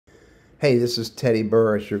Hey, this is Teddy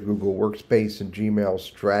Burris, your Google Workspace and Gmail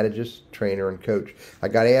strategist, trainer, and coach. I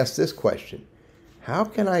got asked this question. How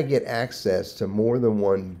can I get access to more than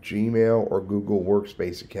one Gmail or Google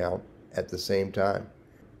Workspace account at the same time?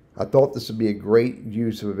 I thought this would be a great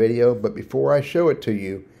use of a video, but before I show it to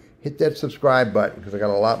you, hit that subscribe button because I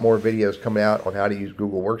got a lot more videos coming out on how to use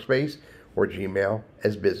Google Workspace or Gmail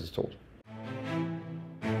as business tools.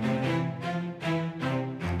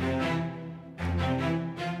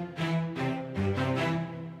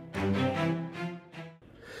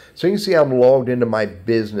 So you can see I'm logged into my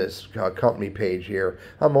business company page here.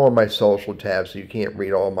 I'm on my social tab, so you can't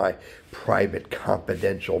read all my private,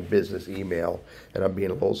 confidential business email, and I'm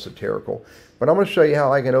being a little satirical. But I'm going to show you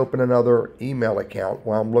how I can open another email account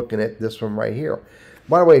while I'm looking at this one right here.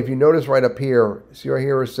 By the way, if you notice right up here, see right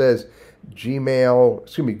here it says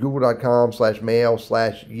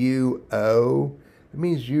google.com/mail/UO. It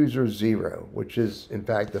means user 0, which is in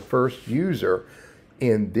fact the first user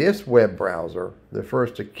in this web browser, the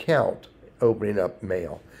first account opening up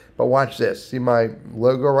mail. But watch this. See my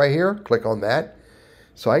logo right here? Click on that.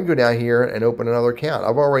 So I can go down here and open another account.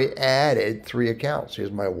 I've already added 3 accounts.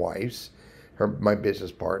 Here's my wife's, my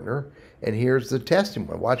business partner, and here's the testing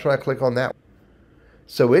one. Watch when I click on that.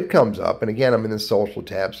 So it comes up, and again, I'm in the social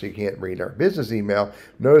tab, so you can't read our business email.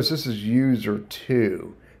 Notice this is user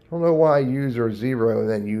 2. I don't know why user 0 and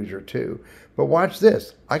then user 2. But watch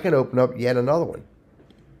this. I can open up yet another one.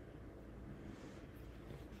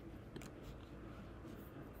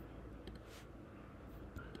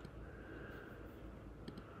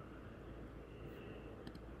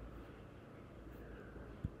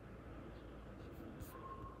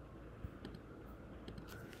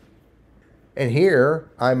 And here,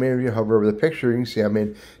 if you hover over the picture, you can see I'm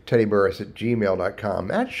in teddyburris@gmail.com.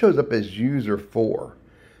 That shows up as user 4.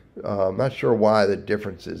 I'm not sure why the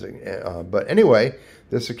difference is, but anyway,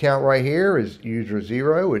 this account right here is user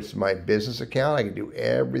 0. It's my business account. I can do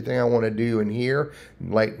everything I want to do in here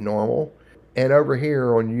like normal. And over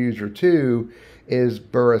here on user 2 is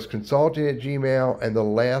Burris Consulting at Gmail, and the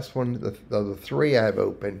last one of the 3 I have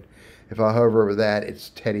open, if I hover over that,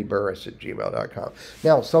 it's teddyburris@gmail.com.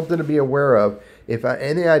 Now, something to be aware of,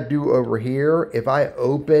 anything I do over here, if I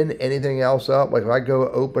open anything else up, like if I go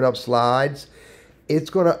open up slides, it's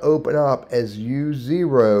going to open up as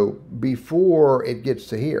U0 before it gets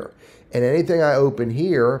to here. And anything I open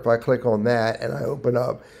here, if I click on that and I open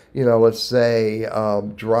up, let's say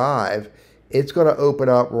Drive, it's going to open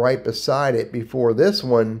up right beside it before this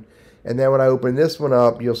one. And then when I open this one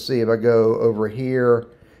up, you'll see if I go over here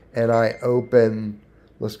and I open,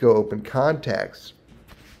 let's go open Contacts.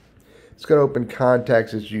 It's going to open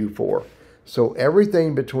Contacts as U4. So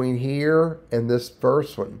everything between here and this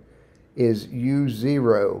first one is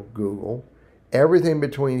U0 Google. Everything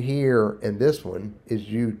between here and this one is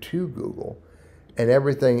U2 Google. And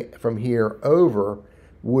everything from here over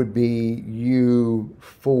would be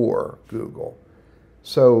U4 Google.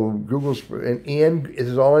 So and this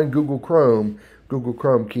is all in Google Chrome. Google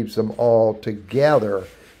Chrome keeps them all together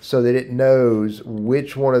so that it knows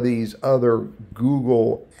which one of these other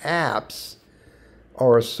Google apps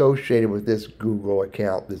are associated with this Google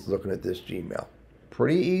account that's looking at this Gmail.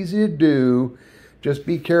 Pretty easy to do. Just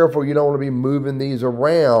be careful. You don't want to be moving these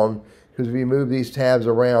around, because if you move these tabs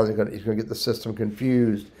around, it's going to get the system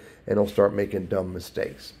confused and it'll start making dumb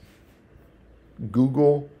mistakes.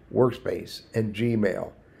 Google Workspace and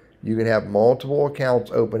Gmail. You can have multiple accounts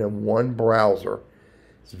open in one browser.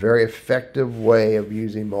 It's a very effective way of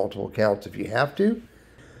using multiple accounts if you have to.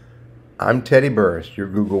 I'm Teddy Burris, your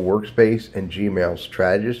Google Workspace and Gmail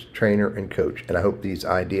strategist, trainer, and coach, and I hope these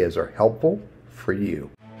ideas are helpful for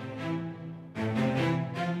you.